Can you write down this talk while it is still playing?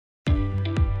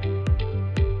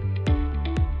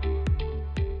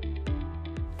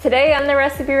Today on the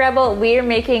Recipe Rebel, we are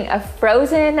making a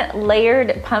frozen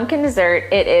layered pumpkin dessert.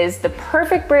 It is the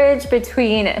perfect bridge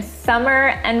between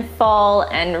summer and fall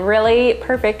and really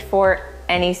perfect for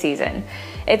any season.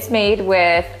 It's made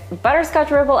with butterscotch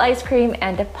ripple ice cream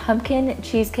and a pumpkin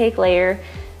cheesecake layer.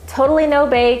 Totally no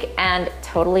bake and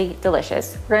totally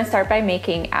delicious. We're gonna start by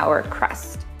making our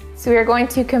crust. So we are going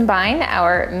to combine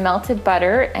our melted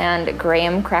butter and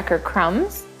graham cracker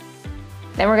crumbs.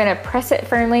 Then we're gonna press it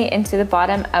firmly into the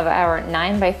bottom of our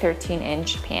 9 by 13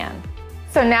 inch pan.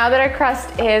 So now that our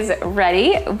crust is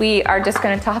ready, we are just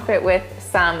gonna top it with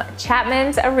some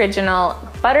Chapman's Original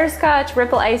butterscotch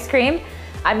ripple ice cream.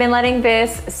 I've been letting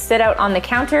this sit out on the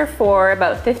counter for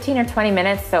about 15 or 20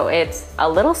 minutes so it's a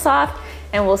little soft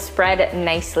and will spread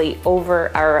nicely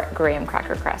over our graham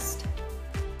cracker crust.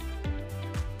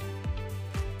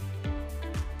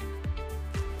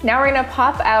 Now we're gonna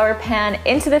pop our pan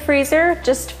into the freezer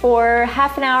just for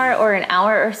half an hour or an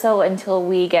hour or so until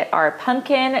we get our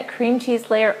pumpkin cream cheese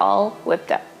layer all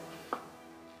whipped up.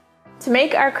 To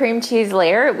make our cream cheese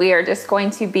layer, we are just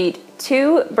going to beat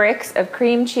 2 bricks of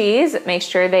cream cheese. Make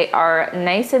sure they are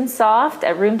nice and soft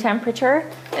at room temperature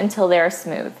until they are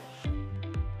smooth.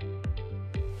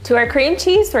 To our cream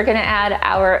cheese, we're gonna add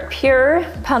our pure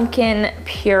pumpkin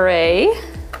puree,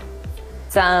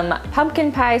 some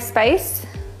pumpkin pie spice,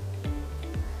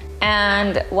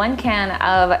 and 1 can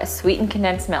of sweetened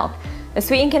condensed milk. The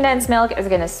sweetened condensed milk is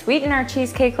gonna sweeten our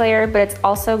cheesecake layer, but it's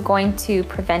also going to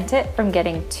prevent it from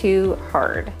getting too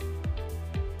hard.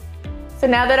 So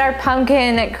now that our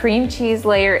pumpkin cream cheese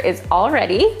layer is all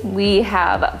ready, we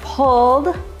have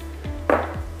pulled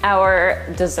our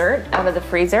dessert out of the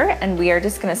freezer and we are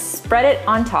just gonna spread it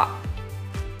on top.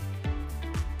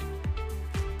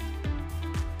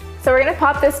 So we're gonna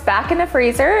pop this back in the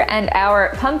freezer and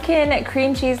our pumpkin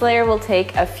cream cheese layer will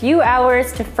take a few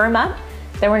hours to firm up.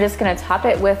 Then we're just gonna top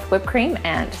it with whipped cream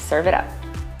and serve it up.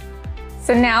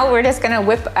 So now we're just gonna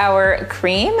whip our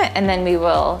cream and then we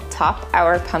will top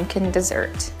our pumpkin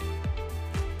dessert.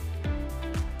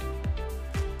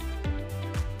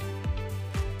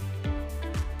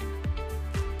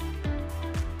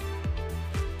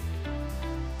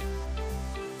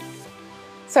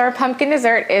 So our pumpkin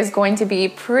dessert is going to be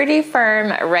pretty firm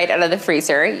right out of the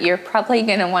freezer. You're probably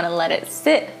gonna wanna let it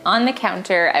sit on the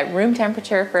counter at room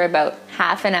temperature for about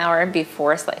half an hour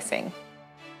before slicing.